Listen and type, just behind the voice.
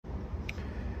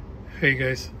Hey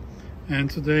guys, and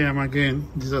today I'm again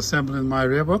disassembling my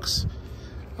Revox.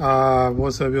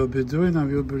 What I will be doing, I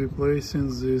will be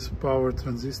replacing these power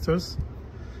transistors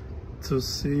to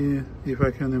see if I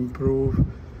can improve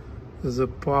the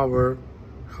power,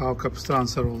 how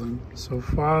capstans are rolling. So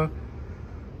far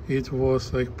it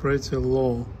was like pretty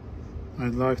low.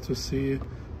 I'd like to see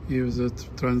if the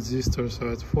transistors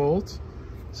are at fault.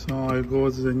 So I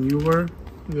got the newer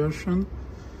version.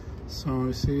 So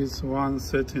you see it's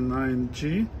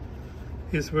 139G.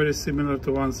 It's very similar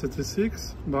to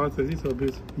 136, but a little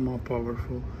bit more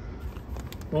powerful.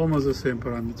 Almost the same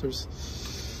parameters.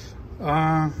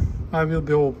 I will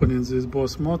be opening these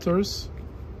both motors,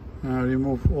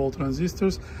 remove all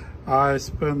transistors. I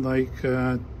spent like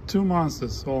 2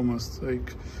 months almost,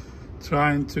 like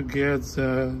trying to get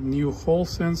the new Hall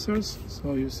sensors.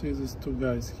 So you see these two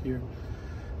guys here.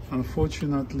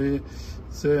 Unfortunately,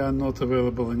 they are not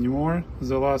available anymore.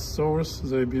 The last source,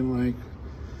 they've been like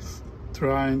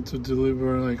trying to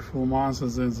deliver like 4 months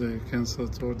and then they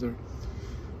canceled order.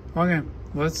 Okay,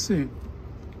 let's see.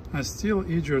 I'm still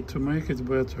eager to make it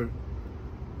better.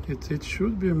 It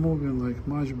should be moving like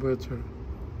much better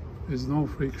with no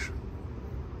friction.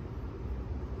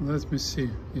 Let me see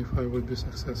if I will be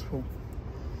successful.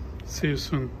 See you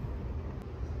soon.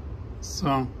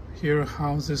 So here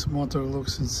how this motor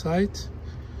looks inside.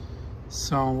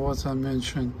 So what I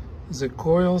mentioned, the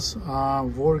coils are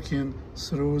working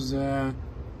through the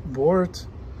board,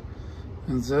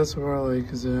 and that's where like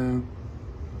the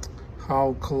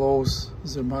how close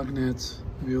the magnet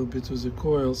will be to the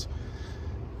coils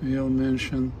will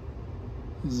mention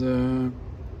the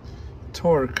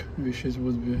torque which it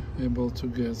would be able to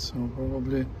get. So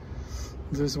probably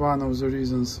this is one of the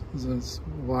reasons that's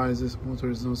why this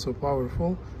motor is not so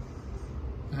powerful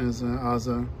as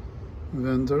other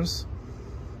vendors.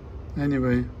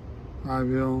 Anyway, I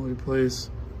will replace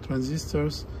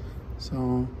transistors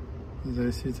so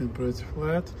they're sitting pretty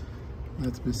flat.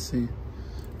 Let me see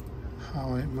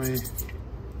how I may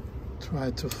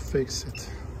try to fix it.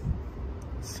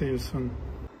 See you soon.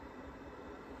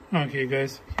 Okay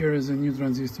guys, here is the new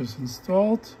transistors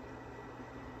installed.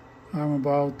 I'm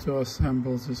about to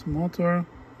assemble this motor.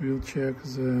 We'll check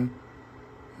the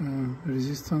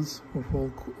resistance of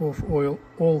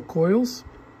all coils,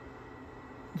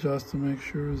 just to make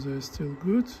sure they're still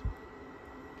good.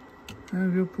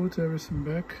 And we'll put everything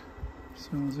back.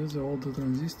 So these are all the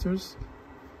transistors.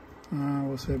 I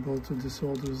was able to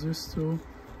desolder these two,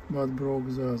 but broke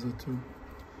the other two.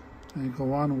 Like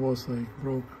one was like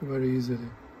broke very easily.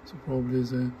 So probably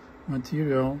the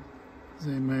material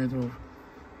they made of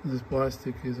this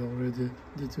plastic is already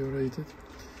deteriorated.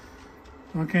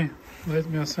 Okay, let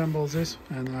me assemble this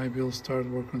and I will start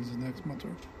work on the next motor.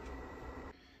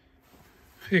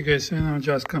 Hey guys, and I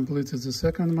just completed the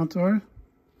second motor.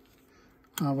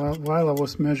 While I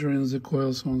was measuring the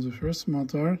coils on the first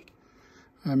motor,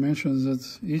 I mentioned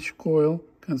that each coil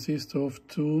consists of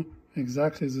two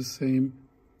exactly the same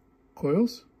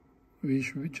coils,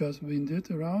 which we just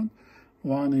winded around.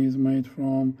 One is made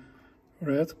from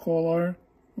red color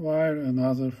wire,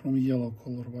 another from yellow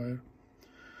color wire.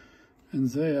 And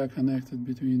they are connected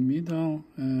between middle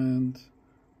and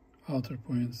outer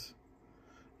points.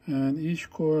 And each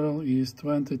coil is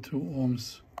 22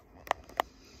 ohms,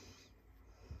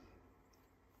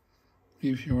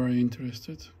 if you are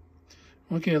interested.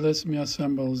 Okay, let me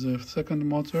assemble the second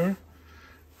motor,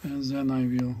 and then I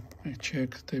will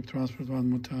check tape transfer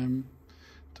one more time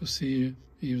to see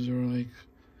if there are like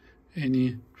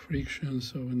any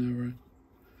frictions or whenever,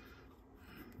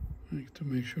 like to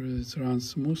make sure that it runs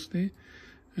smoothly.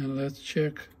 And let's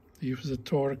check if the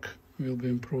torque will be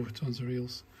improved on the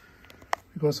reels,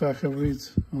 because I have read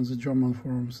on the German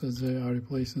forums that they are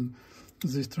replacing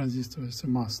this transistor as a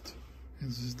must in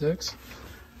these decks,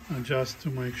 and just to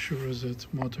make sure that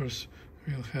motors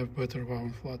will have better wow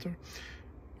and flutter.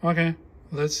 Okay,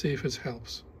 let's see if it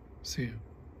helps. See you.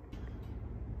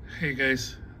 Hey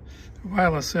guys,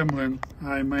 while assembling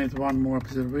I made one more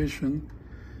observation.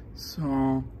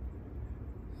 So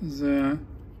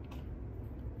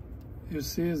you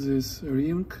see this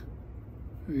ring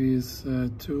with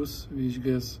tooth which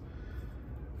gets,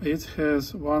 it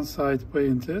has one side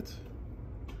painted,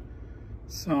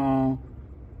 so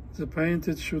the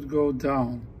painted should go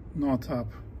down, not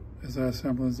up, as I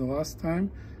assembled the last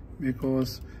time,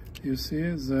 because you see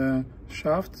the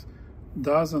shaft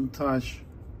doesn't touch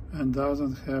and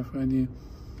doesn't have any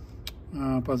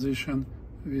position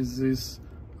with this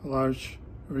large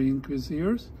ring with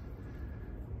ears,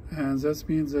 and that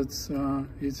means that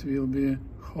it will be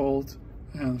hold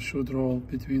and should roll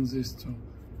between these two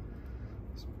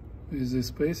with the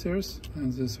spacers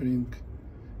and this ring.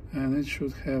 and it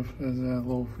should have the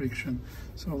low friction.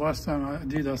 So last time I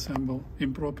did assemble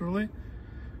improperly,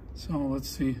 so let's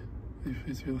see if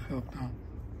it will help now.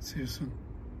 See you soon.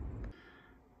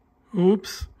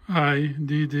 Oops, I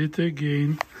did it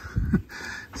again.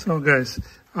 So guys,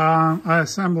 I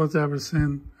assembled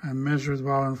everything and measured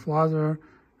valve and flutter,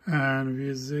 and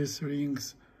with these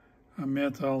rings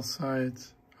metal side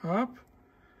up,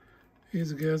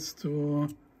 it gets to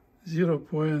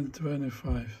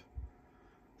 0.25.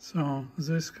 So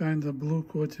this kind of blue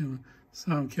coating,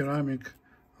 some ceramic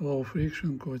low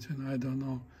friction coating, I don't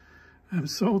know. I'm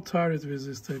so tired with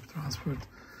this tape transport.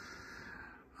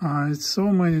 It's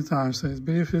so many times, I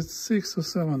believe it's 6 or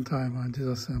 7 times I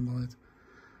disassemble it.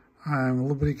 I'm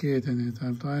lubricating it,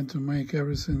 I'm trying to make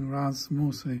everything run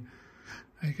smoothly.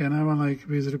 I can even, like,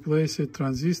 with replaced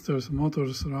transistors,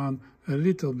 motors run a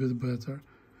little bit better.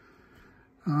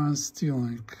 Still,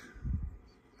 like,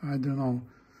 I don't know.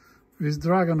 With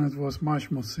Dragon it was much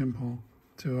more simple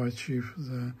to achieve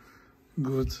the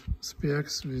good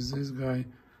specs. With this guy,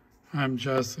 I'm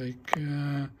just like,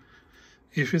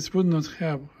 if it would not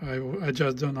have, I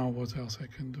just don't know what else I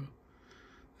can do.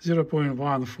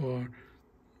 0.1 for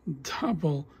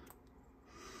double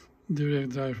direct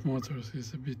drive motors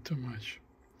is a bit too much.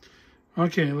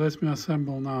 Okay, let me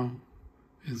assemble now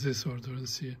in this order and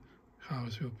see how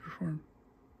it will perform.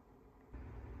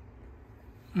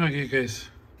 Okay guys,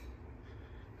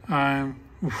 I'm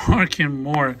working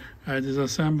more. I did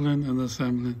assembling and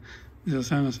assembling,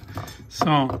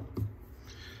 So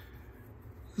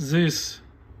these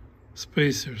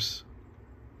spacers,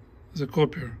 the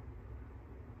copper,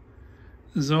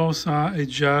 those are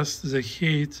adjust the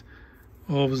height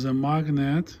of the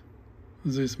magnet,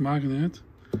 this magnet,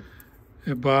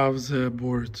 above the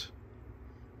board.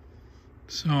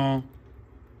 So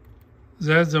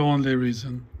that's the only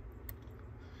reason.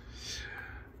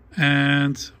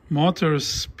 And motors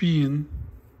spin,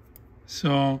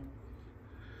 so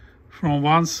from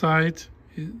one side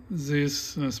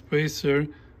this spacer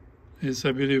is,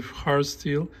 I believe, hard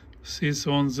steel, sits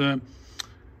on the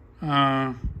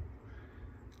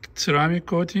ceramic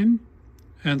coating,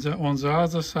 and on the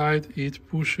other side it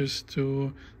pushes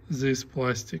to this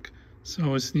plastic,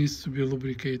 so it needs to be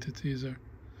lubricated either.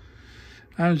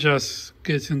 I'm just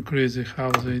getting crazy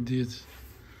how they did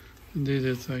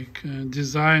it. Like,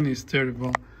 design is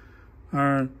terrible.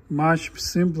 Much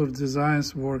simpler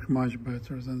designs work much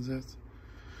better than that.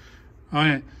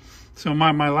 Okay, so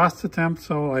my last attempt,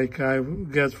 so like I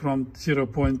get from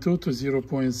 0.2 to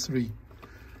 0.3,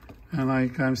 and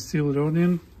like I'm still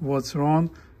learning what's wrong.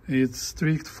 It's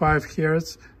strict 5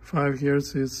 hertz. 5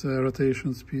 hertz is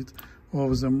rotation speed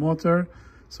of the motor.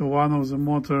 So one of the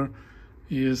motor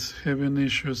is having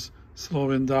issues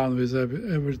slowing down with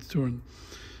every turn.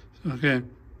 Okay,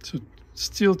 so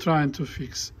still trying to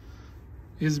fix.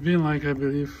 It's been, like, I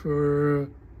believe for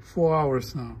 4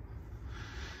 hours now.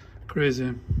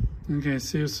 Crazy. Okay,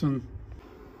 see you soon.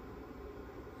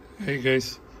 Hey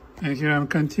guys, and here I'm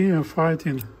continuing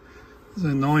fighting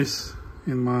the noise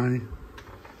in my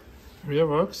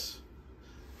Revox,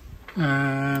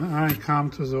 and I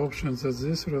come to the option that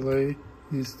this relay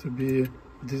needs to be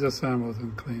disassembled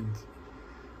and cleaned,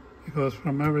 because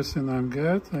from everything I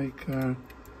get, like,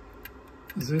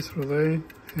 this relay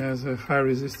has a high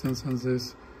resistance, and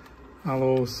this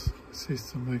allows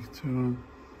system, like, to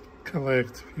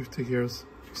collect 50 Hz,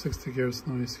 60 Hz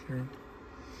noise here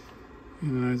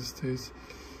in the United States.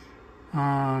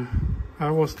 I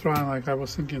was trying, like, I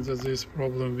was thinking that this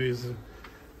problem with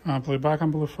playback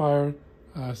amplifier.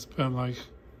 I spent like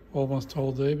almost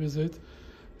all day with it,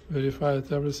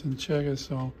 verified everything, checked it,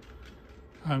 so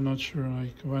I'm not sure,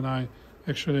 like, when I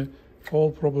actually,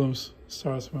 all problems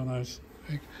starts when I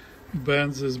like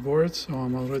bend this board, so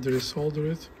I'm already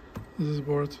resoldered it, this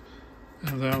board,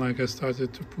 and then, like, I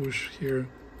started to push here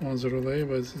on the relay,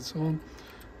 but it's on,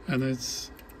 and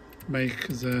it's make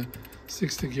the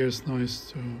 60 Hz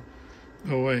noise to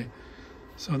go away.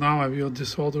 So now I will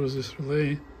desolder this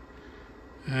relay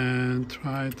and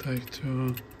try, like,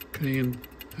 to clean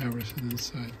everything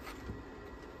inside.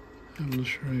 I'm not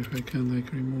sure if I can,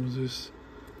 like, remove this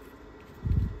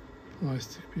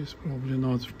plastic piece, probably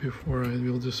not before I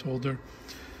will desolder.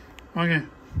 Okay,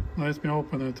 let me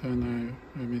open it and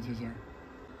I meet you there.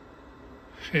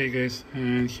 Hey guys,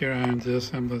 and here I am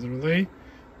disassembled the relay.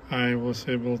 I was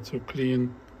able to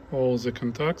clean all the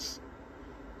contacts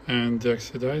and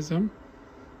deoxidize them,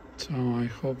 so I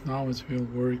hope now it will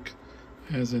work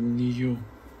as a new,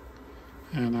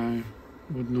 and I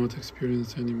would not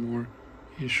experience any more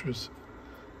issues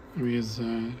with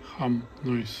hum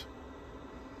noise.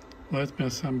 Let me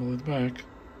assemble it back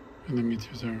and I meet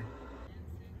you there.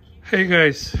 Hey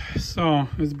guys, so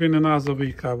it's been another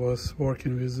week I was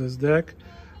working with this deck.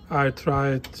 I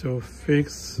tried to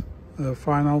fix the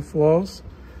final flaws.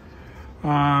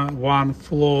 One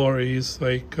flaw is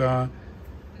like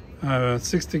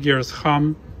 60 gears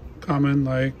hum coming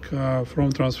like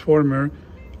from transformer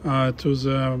to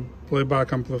the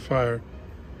playback amplifier.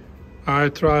 I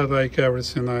tried like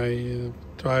everything. I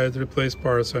tried replace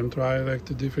parts and tried like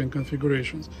the different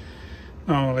configurations.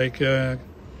 Now like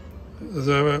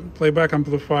the playback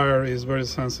amplifier is very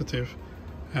sensitive,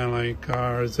 and like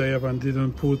they even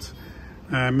didn't put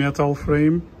a metal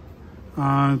frame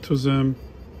to the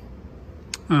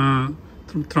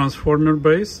transformer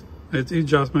base. It's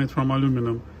just made from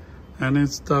aluminum, and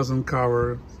it doesn't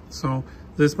cover. So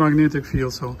this magnetic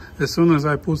field. So as soon as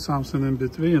I put something in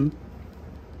between,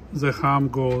 the hum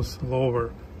goes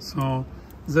lower. So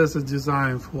that's a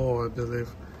design flaw, I believe.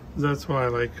 That's why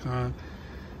like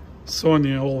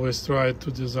Sony always tried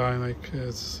to design like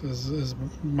as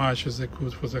much as they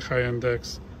could for the high-end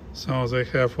decks. So they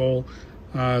have all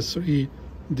 3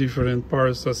 different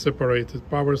parts are separated: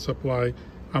 power supply,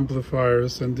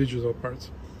 amplifiers, and digital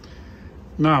parts.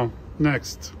 Now,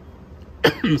 next,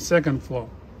 second flaw,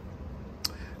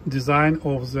 design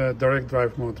of the direct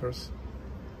drive motors.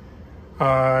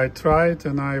 I tried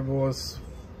and I was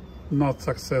not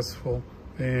successful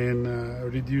in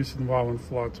reducing wow and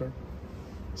flutter.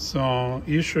 So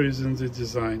issue is in the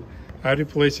design. I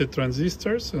replaced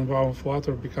transistors, and wow and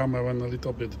flutter become even a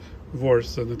little bit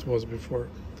worse than it was before.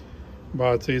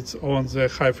 But it's on the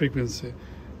high frequency.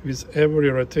 With every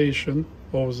rotation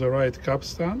of the right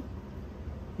capstan,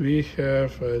 we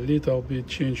have a little bit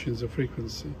change in the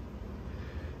frequency.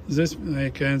 This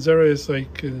like, and there is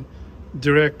like a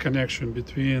direct connection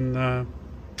between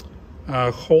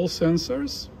Hall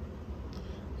sensors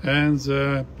and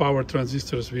the power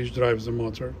transistors which drive the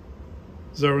motor.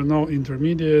 There are no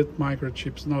intermediate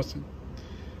microchips, nothing.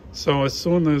 So as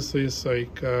soon as these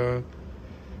like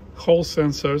Hall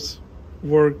sensors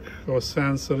work or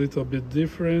sense a little bit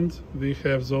different, we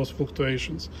have those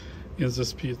fluctuations in the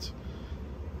speed.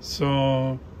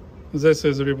 So this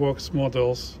is Revox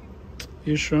model's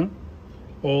issue.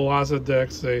 All other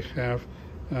decks, they have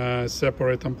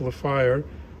separate amplifier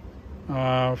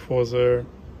for the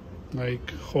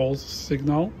like Hall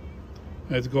signal.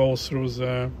 It goes through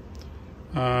the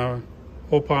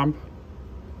op-amp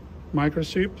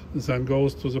microchip, then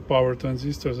goes to the power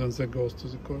transistors, and then goes to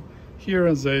the coil. Here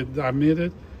and they omit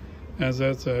it, and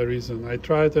that's the reason. I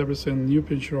tried everything, new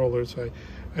pinch rollers,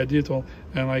 I did all,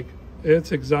 and like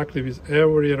it's exactly with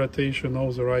every rotation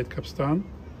of the right capstan,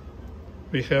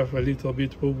 we have a little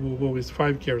bit with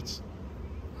 5 Hz.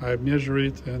 I measure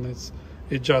it, and it's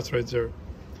just right there.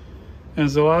 And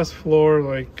the last floor,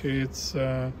 like it's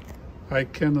I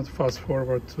cannot fast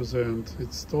forward to the end.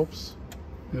 It stops.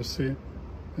 You see,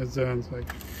 at the end, like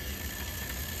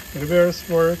reverse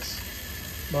works,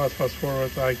 but fast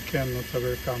forward I cannot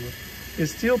overcome it. It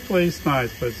still plays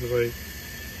nice, by the way.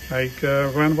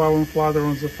 Like when wow and flutter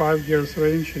on the 5 Hz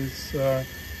range, it's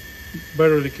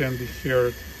barely can be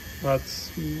heard. But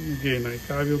again, like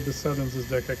I will be sad in this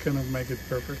deck. I cannot make it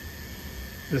perfect,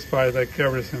 despite like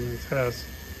everything it has.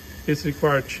 It's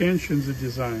required change in the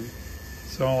design.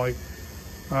 So like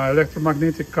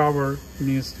electromagnetic cover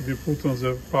needs to be put on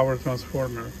the power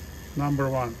transformer. Number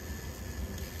 1.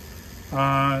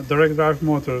 Direct drive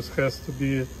motors has to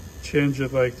be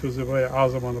changed like to the way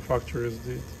other manufacturers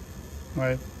did,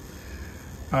 right?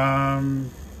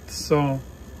 So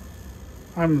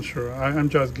I'm not sure. I'm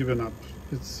just giving up.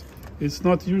 It's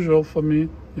not usual for me,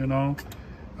 you know.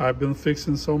 I've been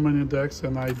fixing so many decks,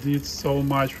 and I did so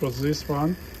much for this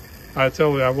one. I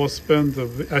tell you,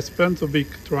 I spent a week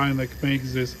trying to like, make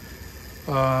this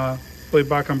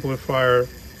playback amplifier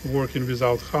working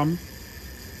without hum,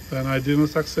 and I didn't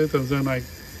succeed. And then I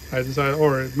decided,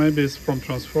 or maybe it's from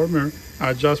transformer.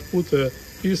 I just put a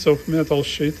piece of metal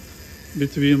sheet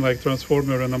between like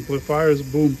transformer and amplifiers.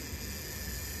 Boom,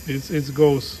 it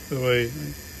goes away.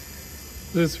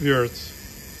 This weird,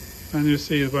 and you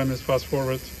see when it's fast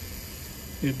forward,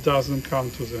 it doesn't come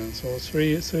to the end. So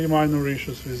three minor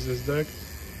issues with this deck.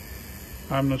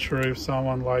 I'm not sure if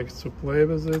someone likes to play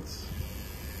with it.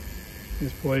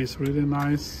 It plays really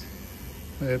nice.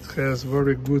 It has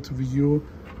very good view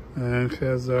and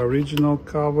has the original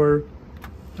cover,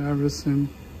 everything.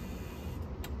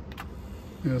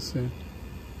 You see.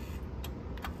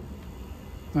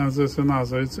 And there's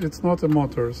another. It's not a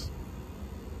motors.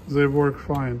 They work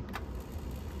fine.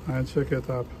 I check it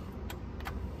up.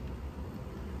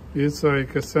 It's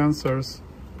like a sensors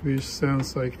which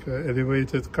sense like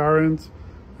elevated current,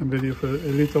 I believe a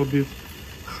little bit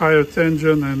higher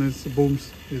tension, and it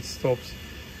booms, it stops.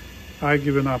 I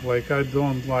given up. Like, I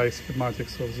don't like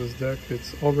schematics of this deck.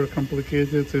 It's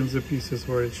overcomplicated in the pieces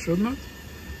where it should not.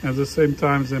 At the same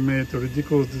time, they made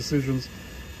ridiculous decisions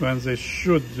when they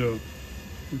should do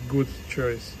good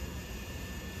choice.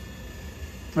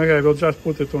 Okay, I will just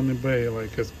put it on eBay,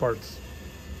 like, as parts.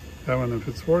 Even if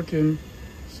it's working,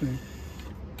 see.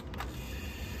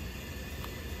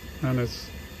 And it's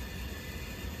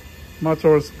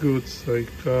motors good, like,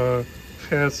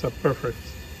 heads are perfect.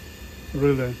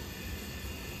 Really.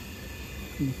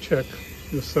 Check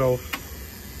yourself.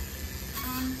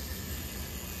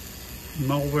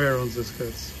 No wear on these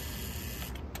heads.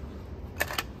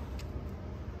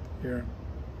 Here.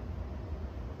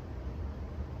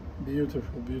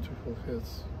 Beautiful, beautiful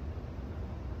heads.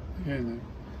 Again,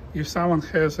 if someone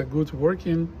has a good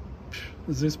working,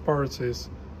 this part is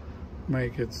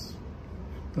make it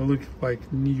look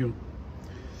like new.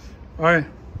 Alright,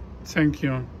 thank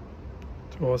you.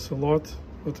 It was a lot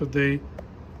for today.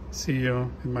 See you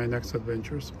in my next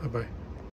adventures. Bye bye.